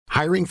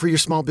Hiring for your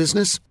small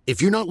business?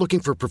 If you're not looking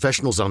for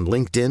professionals on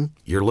LinkedIn,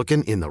 you're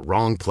looking in the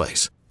wrong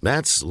place.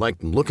 That's like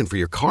looking for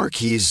your car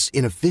keys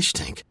in a fish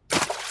tank.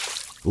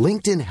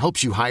 LinkedIn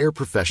helps you hire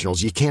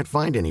professionals you can't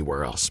find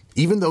anywhere else,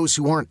 even those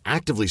who aren't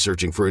actively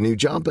searching for a new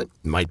job but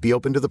might be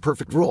open to the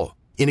perfect role.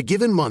 In a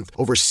given month,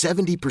 over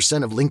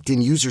 70% of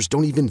LinkedIn users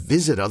don't even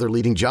visit other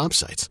leading job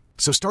sites.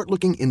 So start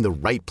looking in the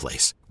right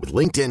place. With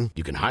LinkedIn,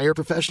 you can hire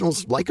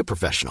professionals like a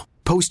professional.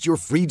 Post your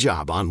free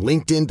job on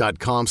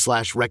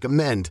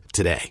linkedin.com/recommend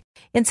today.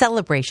 In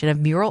celebration of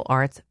Mural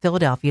Arts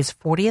Philadelphia's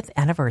 40th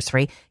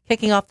anniversary,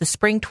 kicking off the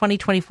spring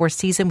 2024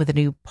 season with a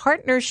new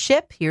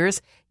partnership,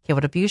 here's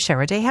KYW's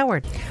Shara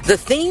Howard. The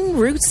theme,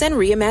 Roots and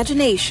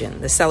Reimagination.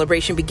 The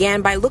celebration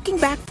began by looking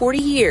back 40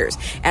 years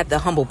at the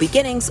humble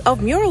beginnings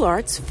of Mural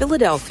Arts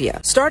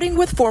Philadelphia, starting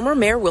with former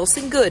Mayor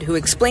Wilson Goode, who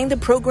explained the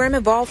program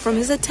evolved from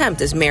his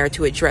attempt as mayor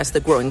to address the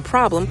growing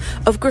problem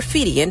of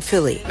graffiti in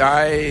Philly.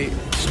 I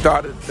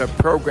started the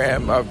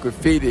program of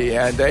graffiti,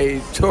 and they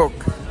took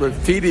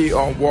graffiti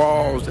on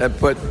walls and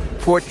put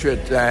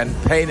portraits and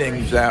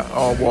paintings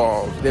on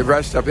walls. The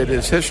rest of it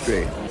is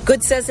history.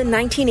 Goode says in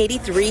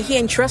 1983 he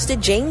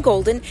entrusted Jane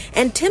Golden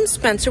and Tim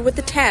Spencer with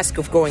the task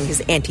of growing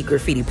his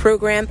anti-graffiti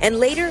program and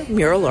later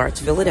Mural Arts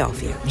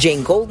Philadelphia.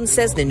 Jane Golden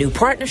says the new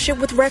partnership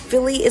with Rec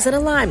Philly is in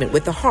alignment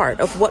with the heart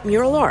of what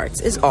Mural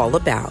Arts is all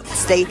about.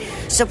 They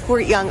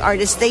support young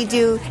artists. They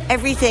do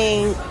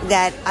everything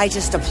that I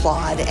just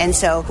applaud. And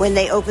so when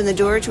they open the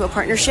door to a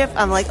partnership,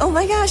 I'm like, oh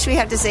my gosh, we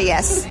have to say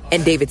yes.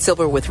 And David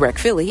Silver with Rec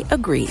Philly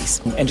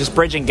agrees. And just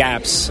bridging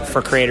gaps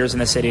for creators in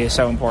the city is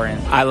so important.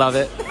 I love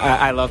it.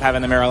 I love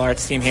having the Mural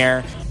Arts team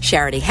here.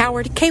 Shara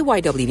Howard,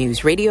 KYW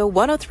News Radio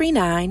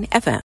 103.9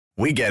 FM.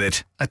 We get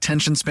it.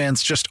 Attention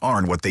spans just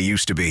aren't what they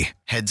used to be.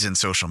 Heads in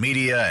social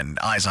media and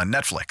eyes on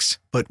Netflix.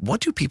 But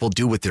what do people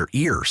do with their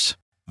ears?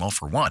 Well,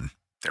 for one,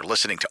 they're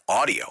listening to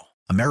audio.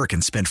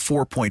 Americans spend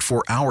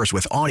 4.4 hours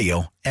with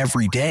audio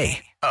every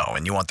day. Oh,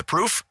 and you want the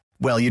proof?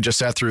 Well, you just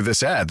sat through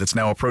this ad that's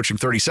now approaching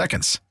 30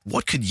 seconds.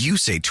 What could you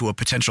say to a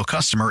potential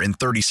customer in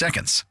 30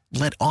 seconds?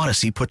 Let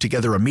Odyssey put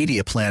together a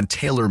media plan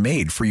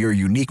tailor-made for your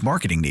unique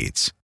marketing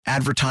needs.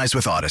 Advertise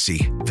with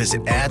Odyssey.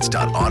 Visit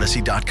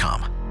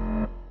ads.odyssey.com.